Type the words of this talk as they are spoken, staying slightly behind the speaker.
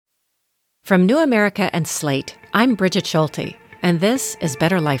From New America and Slate, I'm Bridget Schulte, and this is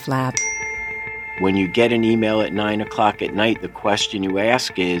Better Life Lab. When you get an email at 9 o'clock at night, the question you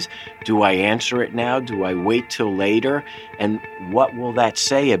ask is, do I answer it now? Do I wait till later? And what will that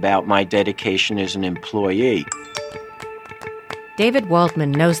say about my dedication as an employee? David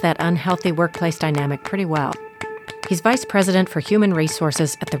Waldman knows that unhealthy workplace dynamic pretty well. He's Vice President for Human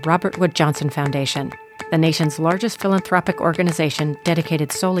Resources at the Robert Wood Johnson Foundation, the nation's largest philanthropic organization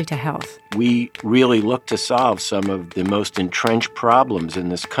dedicated solely to health. We really look to solve some of the most entrenched problems in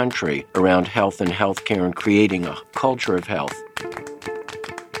this country around health and healthcare and creating a culture of health.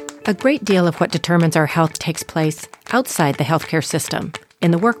 A great deal of what determines our health takes place outside the healthcare system,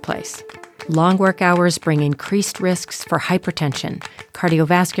 in the workplace. Long work hours bring increased risks for hypertension,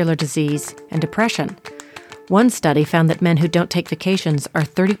 cardiovascular disease, and depression. One study found that men who don't take vacations are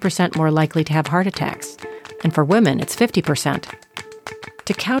 30% more likely to have heart attacks, and for women, it's 50%.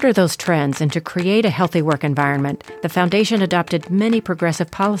 To counter those trends and to create a healthy work environment, the Foundation adopted many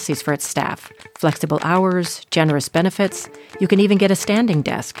progressive policies for its staff: flexible hours, generous benefits, you can even get a standing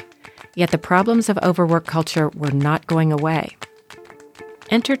desk. Yet the problems of overwork culture were not going away.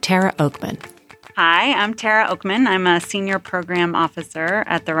 Enter Tara Oakman. Hi, I'm Tara Oakman. I'm a senior program officer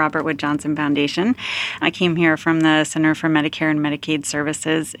at the Robert Wood Johnson Foundation. I came here from the Center for Medicare and Medicaid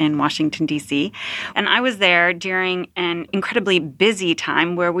Services in Washington, D.C. And I was there during an incredibly busy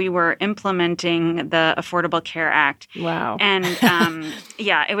time where we were implementing the Affordable Care Act. Wow. And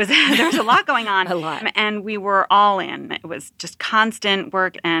there was a lot going on. A lot. And we were all in. It was just constant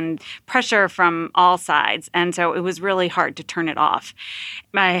work and pressure from all sides. And so it was really hard to turn it off.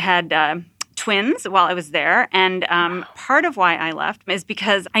 I had twins while I was there. And part of why I left is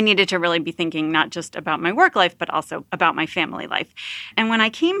because I needed to really be thinking not just about my work life, but also about my family life. And when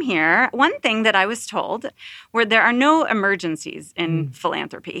I came here, one thing that I was told were there are no emergencies in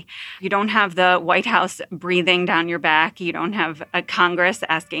philanthropy. You don't have the White House breathing down your back. You don't have a Congress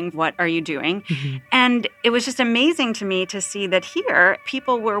asking, what are you doing? Mm-hmm. And it was just amazing to me to see that here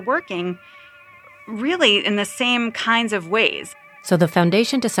people were working really in the same kinds of ways. So the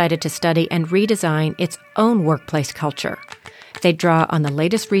Foundation decided to study and redesign its own workplace culture. They'd draw on the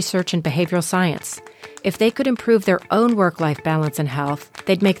latest research in behavioral science. If they could improve their own work-life balance and health,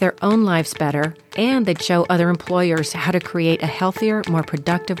 they'd make their own lives better, and they'd show other employers how to create a healthier, more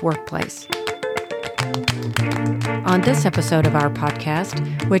productive workplace. On this episode of our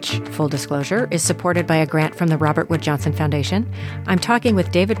podcast, which, full disclosure, is supported by a grant from the Robert Wood Johnson Foundation, I'm talking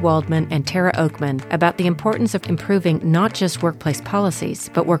with David Waldman and Tara Oakman about the importance of improving not just workplace policies,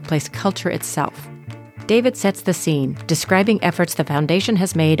 but workplace culture itself. David sets the scene, describing efforts the Foundation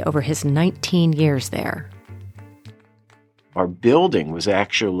has made over his 19 years there. Our building was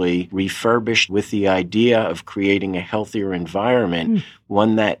actually refurbished with the idea of creating a healthier environment,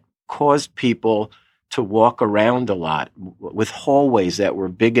 one that caused people to walk around a lot, with hallways that were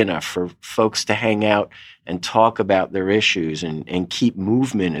big enough for folks to hang out and talk about their issues and keep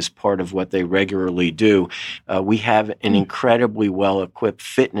movement as part of what they regularly do. We have an incredibly well-equipped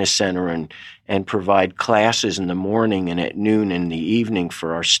fitness center and provide classes in the morning and at noon and in the evening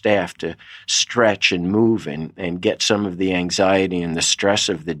for our staff to stretch and move and get some of the anxiety and the stress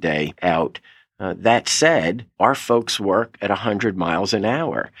of the day out. That said, our folks work at 100 miles an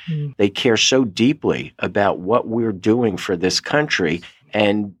hour. They care so deeply about what we're doing for this country.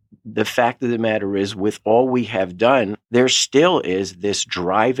 And the fact of the matter is, with all we have done, there still is this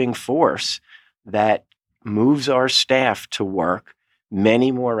driving force that moves our staff to work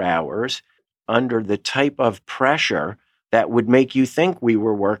many more hours under the type of pressure that would make you think we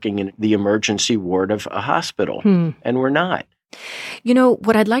were working in the emergency ward of a hospital. And we're not. You know,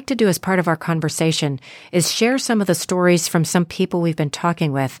 what I'd like to do as part of our conversation is share some of the stories from some people we've been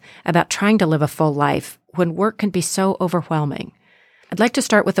talking with about trying to live a full life when work can be so overwhelming. I'd like to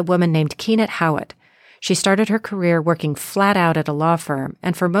start with a woman named Keenet Howitt. She started her career working flat out at a law firm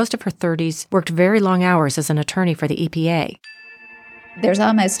and for most of her 30s worked very long hours as an attorney for the EPA. There's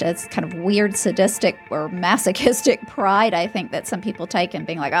almost a kind of weird sadistic or masochistic pride, I think, that some people take in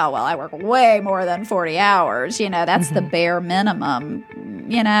being like, oh, well, I work way more than 40 hours. You know, that's the bare minimum,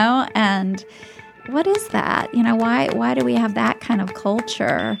 you know? And what is that? You know, why do we have that kind of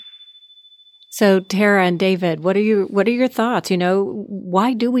culture? So Tara and David, what are your thoughts? You know,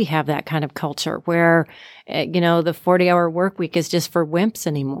 why do we have that kind of culture where, you know, the 40-hour work week is just for wimps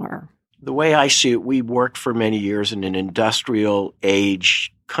anymore? The way I see it, we worked for many years in an industrial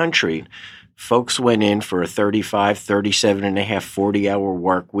age country. Folks went in for a 35, 37 and a half, 40-hour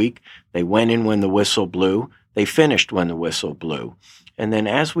work week. They went in when the whistle blew. They finished when the whistle blew. And then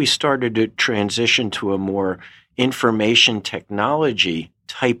as we started to transition to a more information technology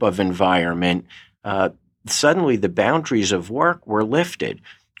type of environment, suddenly the boundaries of work were lifted.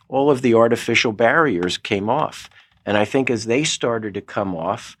 All of the artificial barriers came off. And I think as they started to come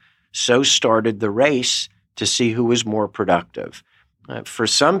off, so started the race to see who was more productive. For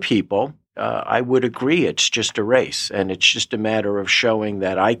some people, I would agree it's just a race, and it's just a matter of showing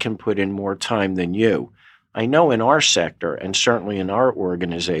that I can put in more time than you. I know in our sector, and certainly in our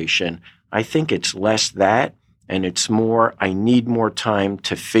organization, I think it's less that, and it's more, I need more time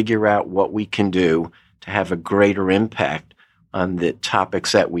to figure out what we can do to have a greater impact on the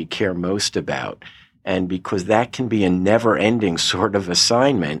topics that we care most about. And because that can be a never-ending sort of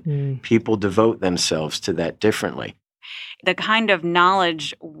assignment, people devote themselves to that differently. The kind of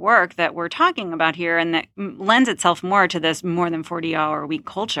knowledge work that we're talking about here and that lends itself more to this more than 40-hour-a-week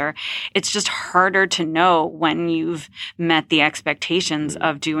culture, it's just harder to know when you've met the expectations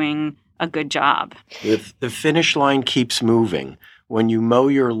of doing a good job. If the finish line keeps moving, when you mow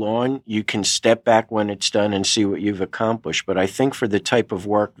your lawn, you can step back when it's done and see what you've accomplished. But I think for the type of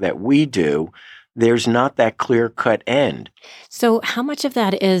work that we do, there's not that clear-cut end. So how much of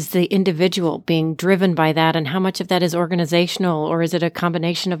that is the individual being driven by that, and how much of that is organizational, or is it a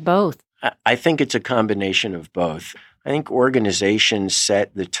combination of both? I think it's a combination of both. I think organizations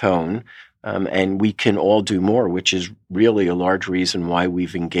set the tone, and we can all do more, which is really a large reason why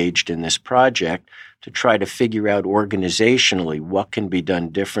we've engaged in this project, to try to figure out organizationally what can be done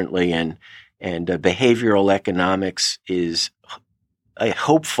differently. And behavioral economics is a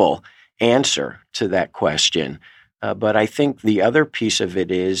hopeful answer to that question. But I think the other piece of it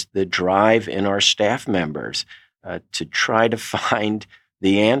is the drive in our staff members to try to find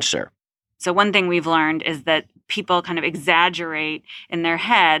the answer. So one thing we've learned is that people kind of exaggerate in their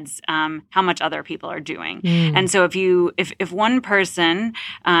heads how much other people are doing. And so if one person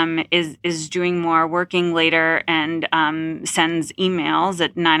is doing more, working later, and sends emails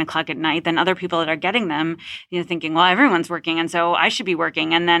at 9:00 at night, then other people that are getting them, thinking, well, everyone's working, and so I should be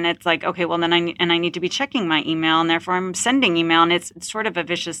working. And then it's like, okay, well, then I need to be checking my email, and therefore I'm sending email, and it's sort of a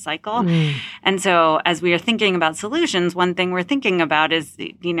vicious cycle. And so as we are thinking about solutions, one thing we're thinking about is,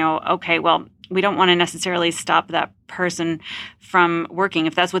 okay, well, we don't want to necessarily stop that person from working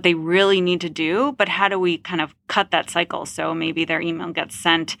if that's what they really need to do, but how do we kind of cut that cycle? So maybe their email gets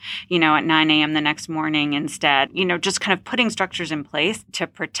sent, at 9 a.m. the next morning instead, just kind of putting structures in place to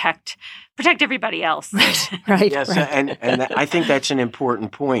protect everybody else. Right. Yes, right. And I think that's an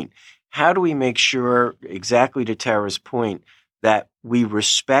important point. How do we make sure, exactly to Tara's point, that we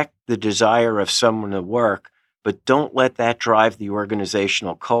respect the desire of someone to work, but don't let that drive the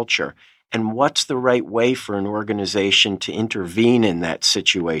organizational culture? And what's the right way for an organization to intervene in that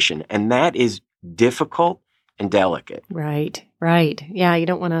situation? And that is difficult and delicate. Right. Yeah, you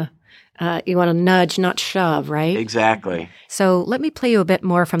don't want to, you want to nudge, not shove, right? Exactly. So let me play you a bit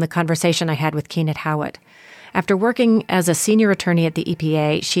more from the conversation I had with Keenan Howitt. After working as a senior attorney at the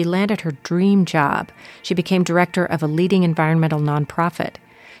EPA, she landed her dream job. She became director of a leading environmental nonprofit.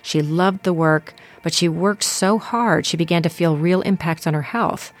 She loved the work, but she worked so hard she began to feel real impacts on her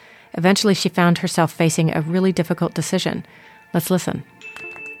health. Eventually, she found herself facing a really difficult decision. Let's listen.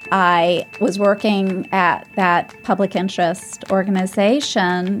 I was working at that public interest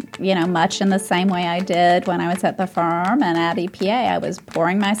organization, much in the same way I did when I was at the firm and at EPA. I was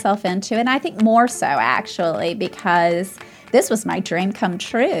pouring myself into it, and I think more so, actually, because this was my dream come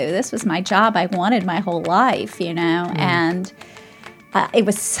true. This was my job I wanted my whole life, and it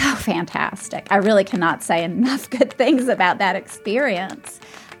was so fantastic. I really cannot say enough good things about that experience.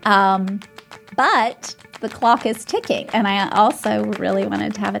 But the clock is ticking, and I also really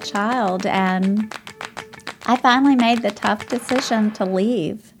wanted to have a child, and I finally made the tough decision to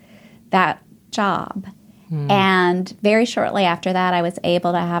leave that job. And very shortly after that, I was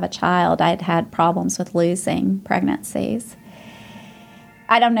able to have a child. I'd had problems with losing pregnancies.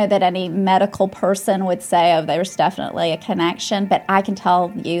 I don't know that any medical person would say, oh, there's definitely a connection, but I can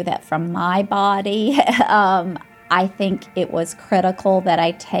tell you that from my body, I think it was critical that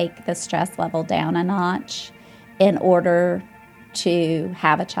I take the stress level down a notch in order to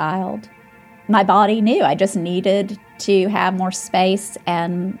have a child. My body knew I just needed to have more space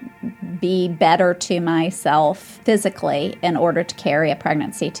and be better to myself physically in order to carry a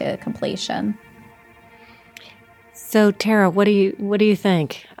pregnancy to completion. So, Tara, what do you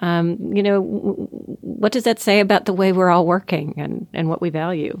think? What does that say about the way we're all working and what we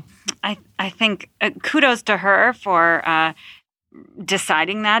value? I think kudos to her for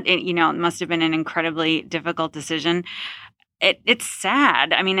deciding that. It must have been an incredibly difficult decision. it's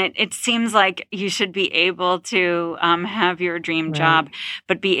sad. I mean, it seems like you should be able to have your dream job,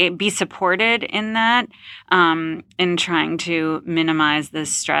 but be supported in that, in trying to minimize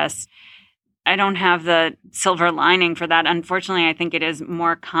this stress. I don't have the silver lining for that. Unfortunately, I think it is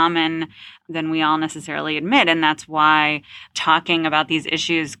more common than we all necessarily admit. And that's why talking about these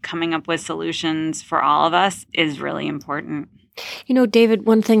issues, coming up with solutions for all of us is really important. You know, David,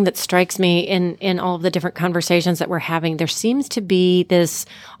 one thing that strikes me in all of the different conversations that we're having, there seems to be this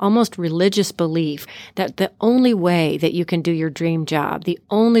almost religious belief that the only way that you can do your dream job, the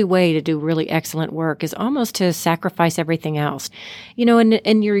only way to do really excellent work is almost to sacrifice everything else. You know,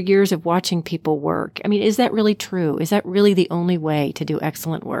 in your years of watching people work, I mean, is that really true? Is that really the only way to do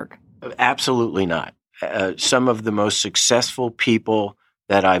excellent work? Absolutely not. Some of the most successful people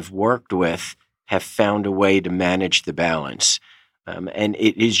that I've worked with have found a way to manage the balance. And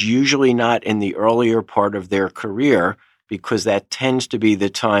it is usually not in the earlier part of their career, because that tends to be the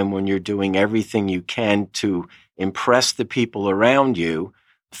time when you're doing everything you can to impress the people around you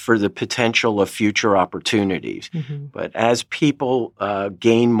for the potential of future opportunities. Mm-hmm. But as people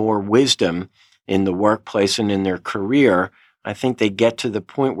gain more wisdom in the workplace and in their career, I think they get to the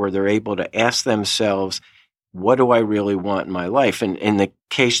point where they're able to ask themselves, what do I really want in my life? And in the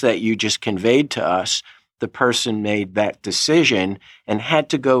case that you just conveyed to us, the person made that decision and had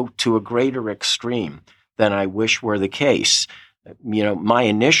to go to a greater extreme than I wish were the case. You know, my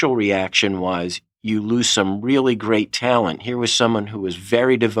initial reaction was, you lose some really great talent. Here was someone who was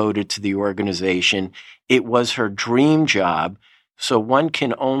very devoted to the organization. It was her dream job. So one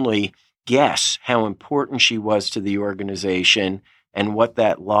can only guess how important she was to the organization and what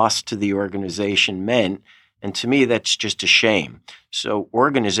that loss to the organization meant. And to me, that's just a shame. So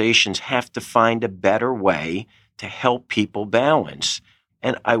organizations have to find a better way to help people balance.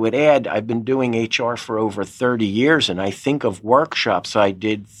 And I would add, I've been doing HR for over 30 years, and I think of workshops I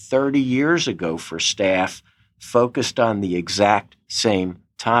did 30 years ago for staff focused on the exact same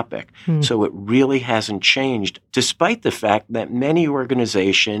topic. So it really hasn't changed, despite the fact that many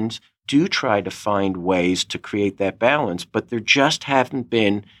organizations do try to find ways to create that balance, but there just haven't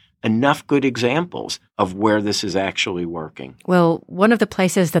been enough good examples of where this is actually working. Well, one of the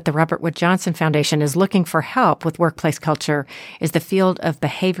places that the Robert Wood Johnson Foundation is looking for help with workplace culture is the field of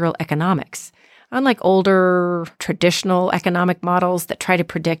behavioral economics. Unlike older, traditional economic models that try to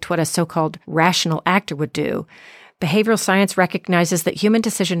predict what a so-called rational actor would do, behavioral science recognizes that human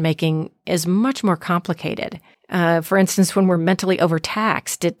decision-making is much more complicated. For instance, when we're mentally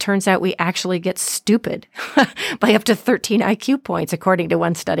overtaxed, it turns out we actually get stupid by up to 13 IQ points, according to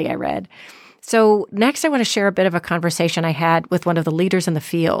one study I read. So next, I want to share a bit of a conversation I had with one of the leaders in the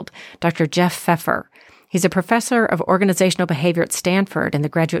field, Dr. Jeff Pfeffer. He's a professor of organizational behavior at Stanford in the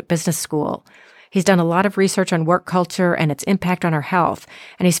Graduate Business School. He's done a lot of research on work culture and its impact on our health,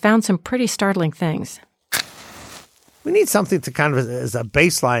 and he's found some pretty startling things. We need something to kind of as a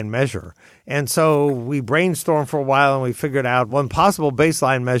baseline measure. And so we brainstormed for a while and we figured out one possible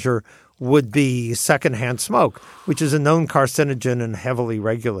baseline measure would be secondhand smoke, which is a known carcinogen and heavily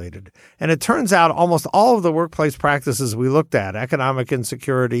regulated. And it turns out almost all of the workplace practices we looked at, economic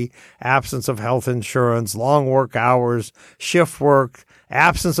insecurity, absence of health insurance, long work hours, shift work,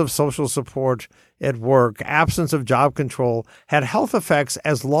 absence of social support at work, absence of job control, had health effects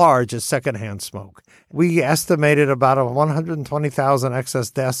as large as secondhand smoke. We estimated about 120,000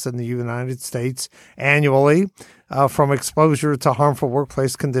 excess deaths in the United States annually from exposure to harmful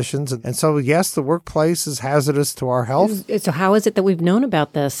workplace conditions. And so, yes, the workplace is hazardous to our health. So how is it that we've known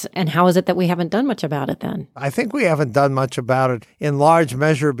about this, and how is it that we haven't done much about it then? I think we haven't done much about it in large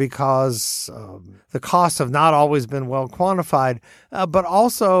measure because the costs have not always been well quantified, but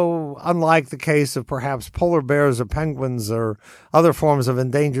also, unlike the case of perhaps polar bears or penguins or other forms of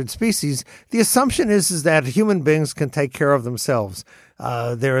endangered species, the assumption is that human beings can take care of themselves.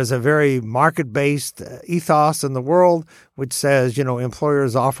 There is a very market-based ethos in the world which says,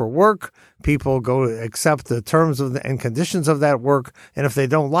 employers offer work, people go accept the terms of and conditions of that work, and if they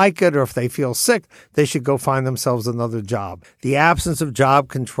don't like it or if they feel sick, they should go find themselves another job. The absence of job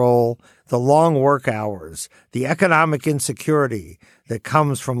control, the long work hours, the economic insecurity that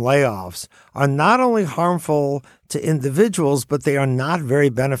comes from layoffs are not only harmful to individuals, but they are not very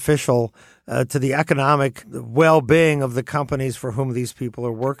beneficial to the economic well-being of the companies for whom these people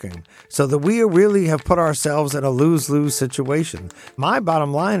are working. So that we really have put ourselves in a lose-lose situation. My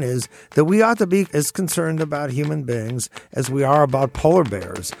bottom line is that we ought to be as concerned about human beings as we are about polar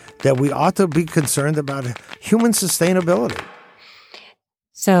bears, that we ought to be concerned about human sustainability.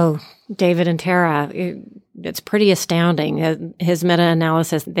 So, David and Tara, it's pretty astounding. His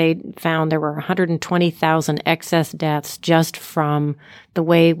meta-analysis, they found there were 120,000 excess deaths just from the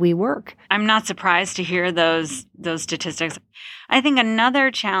way we work. I'm not surprised to hear those statistics. I think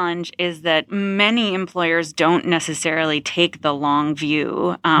another challenge is that many employers don't necessarily take the long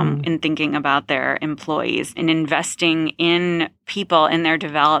view in thinking about their employees, in investing in people, in their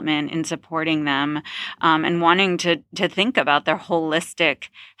development, in supporting them, and wanting to think about their holistic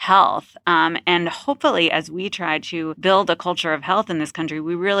health. And hopefully, as we try to build a culture of health in this country,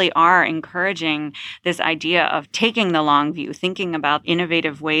 we really are encouraging this idea of taking the long view, thinking about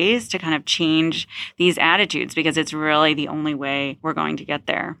innovative ways to kind of change these attitudes, because it's really the only way we're going to get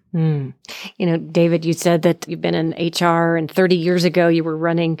there. You know, David, you said that you've been in HR, and 30 years ago you were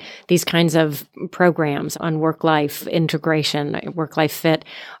running these kinds of programs on work-life integration, work-life fit.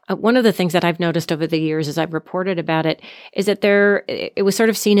 One of the things that I've noticed over the years as I've reported about it is that it was sort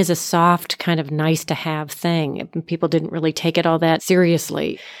of seen as a soft, kind of nice-to-have thing. People didn't really take it all that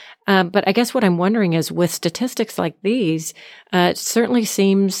seriously. But I guess what I'm wondering is, with statistics like these, it certainly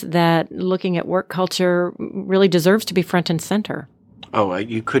seems that looking at work culture really deserves to be front and center. Oh,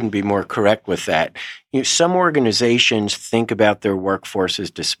 you couldn't be more correct with that. Some organizations think about their workforce as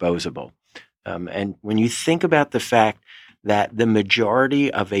disposable. And when you think about the fact that the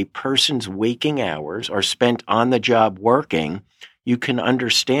majority of a person's waking hours are spent on the job working, you can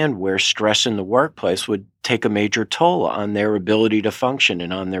understand where stress in the workplace would take a major toll on their ability to function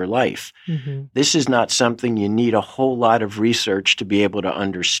and on their life. Mm-hmm. This is not something you need a whole lot of research to be able to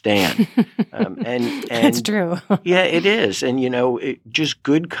understand. And That's true. Yeah, it is. And, just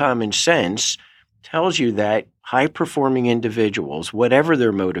good common sense tells you that high-performing individuals, whatever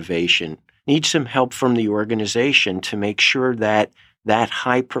their motivation, need some help from the organization to make sure that that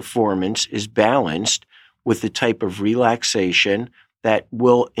high performance is balanced with the type of relaxation that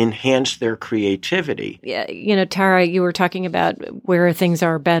will enhance their creativity. Yeah, Tara, you were talking about where things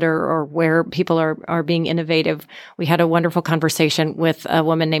are better or where people are being innovative. We had a wonderful conversation with a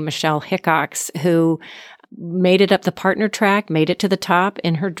woman named Michelle Hickox, who made it up the partner track, made it to the top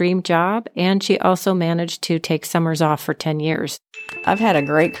in her dream job, and she also managed to take summers off for 10 years. I've had a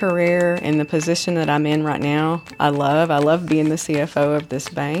great career in the position that I'm in right now. I love being the CFO of this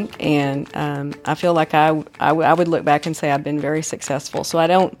bank, and I feel like I would look back and say I've been very successful. So I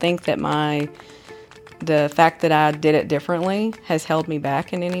don't think that the fact that I did it differently has held me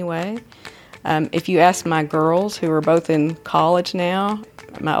back in any way. If you ask my girls, who are both in college now,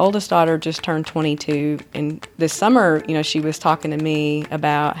 my oldest daughter just turned 22, and this summer, she was talking to me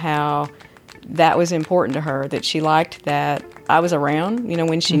about how that was important to her, that she liked that I was around,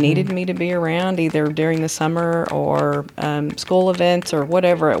 when she needed me to be around, either during the summer or school events or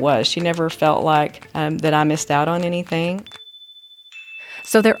whatever it was. She never felt like that I missed out on anything.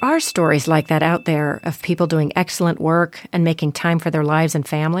 So there are stories like that out there of people doing excellent work and making time for their lives and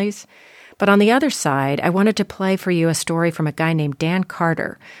families. But on the other side, I wanted to play for you a story from a guy named Dan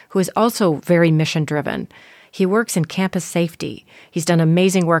Carter, who is also very mission-driven. He works in campus safety. He's done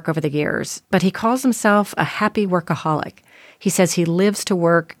amazing work over the years, but he calls himself a happy workaholic. He says he lives to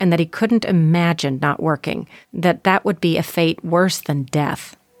work and that he couldn't imagine not working, that would be a fate worse than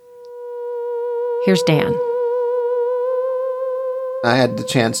death. Here's Dan. I had the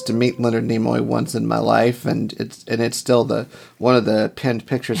chance to meet Leonard Nimoy once in my life, and it's still one of the pinned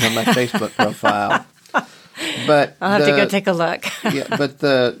pictures on my Facebook profile. But I'll have to go take a look. Yeah, but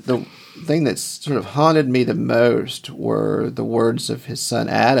the thing that sort of haunted me the most were the words of his son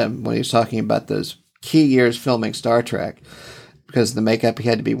Adam when he was talking about those key years filming Star Trek, because the makeup, he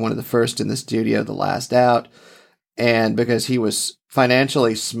had to be one of the first in the studio, the last out, and because he was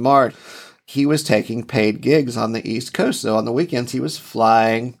financially smart, he was taking paid gigs on the East Coast. So on the weekends, he was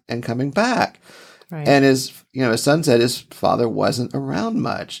flying and coming back. Right. And his son said his father wasn't around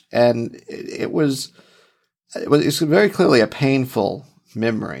much. And it was very clearly a painful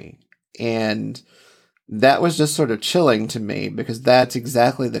memory. And that was just sort of chilling to me, because that's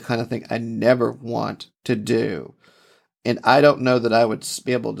exactly the kind of thing I never want to do. And I don't know that I would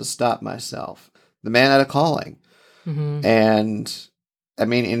be able to stop myself. The man had a calling. Mm-hmm. And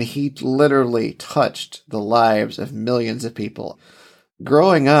he literally touched the lives of millions of people.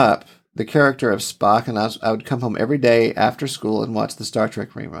 Growing up, the character of Spock, and I would come home every day after school and watch the Star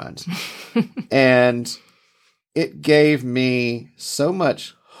Trek reruns. And it gave me so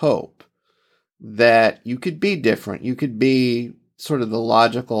much hope that you could be different. You could be sort of the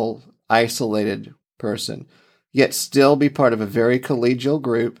logical, isolated person, yet still be part of a very collegial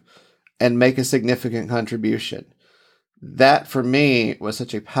group and make a significant contribution. that for me was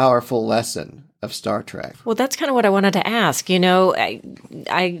such a powerful lesson of Star Trek. Well, that's kind of what I wanted to ask.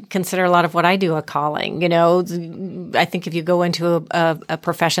 I consider a lot of what I do a calling. I think if you go into a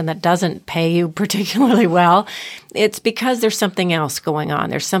profession that doesn't pay you particularly well, it's because there's something else going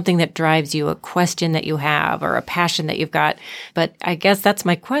on. There's something that drives you, a question that you have or a passion that you've got. But I guess that's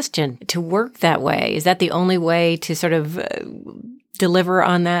my question. To work that way, is that the only way to sort of deliver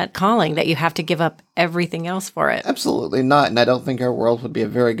on that calling, that you have to give up everything else for it? Absolutely not. And I don't think our world would be a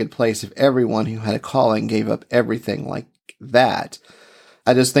very good place if everyone who had a calling gave up everything like that.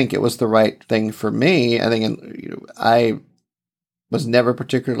 I just think it was the right thing for me. I think I was never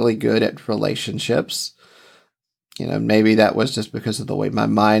particularly good at relationships. Maybe that was just because of the way my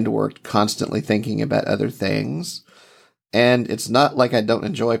mind worked, constantly thinking about other things. And it's not like I don't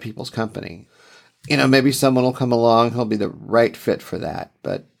enjoy people's company. Maybe someone will come along who'll be the right fit for that.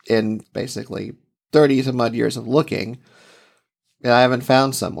 But in basically 30 some odd years of looking, I haven't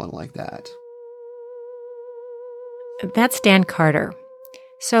found someone like that. That's Dan Carter.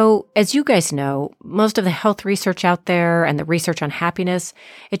 So, as you guys know, most of the health research out there and the research on happiness,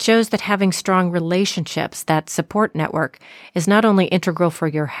 it shows that having strong relationships, that support network, is not only integral for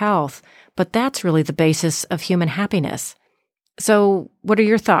your health, but that's really the basis of human happiness. So, what are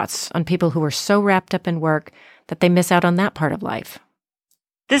your thoughts on people who are so wrapped up in work that they miss out on that part of life?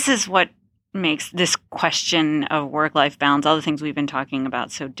 This is what makes this question of work-life balance, all the things we've been talking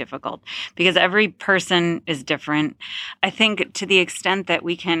about, so difficult, because every person is different. I think to the extent that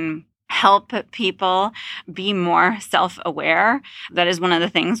we can help people be more self-aware, that is one of the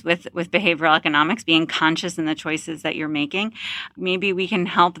things with behavioral economics, being conscious in the choices that you're making. Maybe we can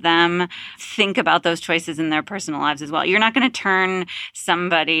help them think about those choices in their personal lives as well. You're not going to turn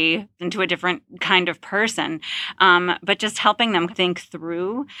somebody into a different kind of person, but just helping them think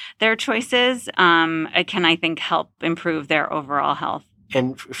through their choices can, I think, help improve their overall health.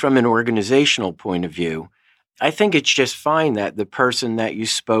 And from an organizational point of view, I think it's just fine that the person that you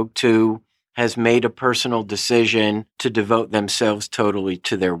spoke to has made a personal decision to devote themselves totally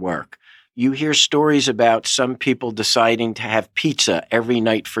to their work. You hear stories about some people deciding to have pizza every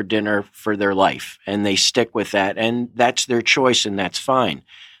night for dinner for their life, and they stick with that, and that's their choice, and that's fine.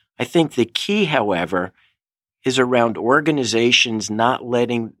 I think the key, however, is around organizations not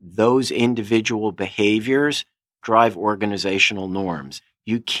letting those individual behaviors drive organizational norms.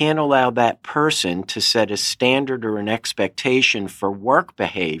 You can't allow that person to set a standard or an expectation for work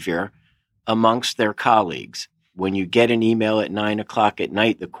behavior amongst their colleagues. When you get an email at 9:00 at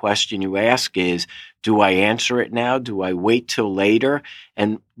night, the question you ask is, do I answer it now? Do I wait till later?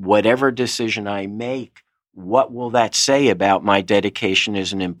 And whatever decision I make, what will that say about my dedication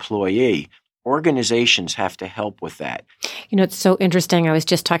as an employee? Organizations have to help with that. It's so interesting. I was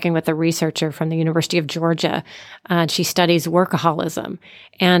just talking with a researcher from the University of Georgia. She studies workaholism.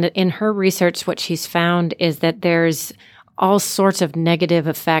 And in her research, what she's found is that there's all sorts of negative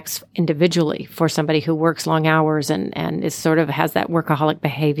effects individually for somebody who works long hours and is sort of has that workaholic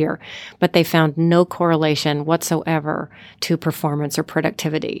behavior. But they found no correlation whatsoever to performance or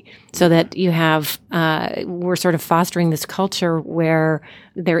productivity. So that you have, we're sort of fostering this culture where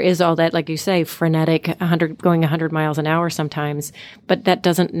there is all that, like you say, frenetic, going 100 miles an hour sometimes, but that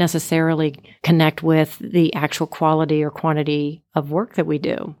doesn't necessarily connect with the actual quality or quantity of work that we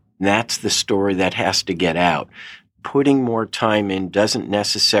do. That's the story that has to get out. Putting more time in doesn't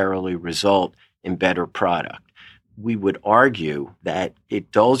necessarily result in better product. We would argue that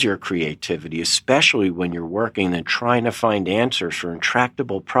it dulls your creativity, especially when you're working and trying to find answers for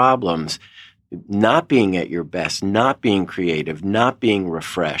intractable problems. Not being at your best, not being creative, not being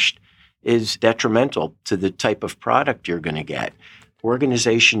refreshed is detrimental to the type of product you're going to get.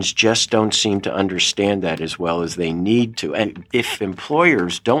 Organizations just don't seem to understand that as well as they need to. And if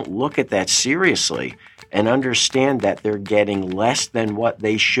employers don't look at that seriously and understand that they're getting less than what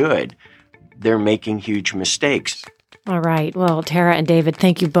they should, they're making huge mistakes. All right. Well, Tara and David,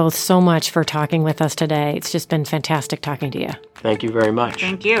 thank you both so much for talking with us today. It's just been fantastic talking to you. Thank you very much.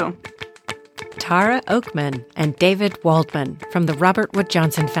 Thank you. Tara Oakman and David Waldman from the Robert Wood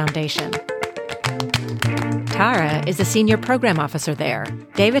Johnson Foundation. Tara is a senior program officer there.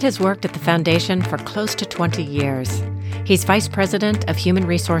 David has worked at the foundation for close to 20 years. He's vice president of Human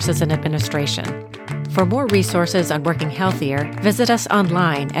Resources and Administration. For more resources on working healthier, visit us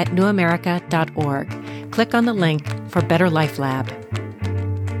online at newamerica.org. Click on the link for Better Life Lab.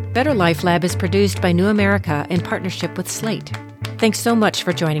 Better Life Lab is produced by New America in partnership with Slate. Thanks so much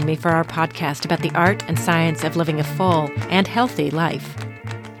for joining me for our podcast about the art and science of living a full and healthy life.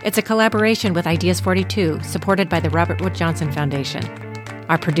 It's a collaboration with Ideas 42, supported by the Robert Wood Johnson Foundation.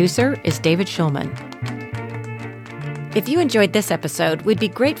 Our producer is David Schulman. If you enjoyed this episode, we'd be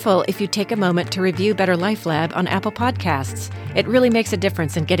grateful if you take a moment to review Better Life Lab on Apple Podcasts. It really makes a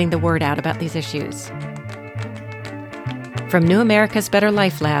difference in getting the word out about these issues. From New America's Better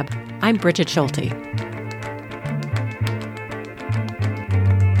Life Lab, I'm Bridget Schulte.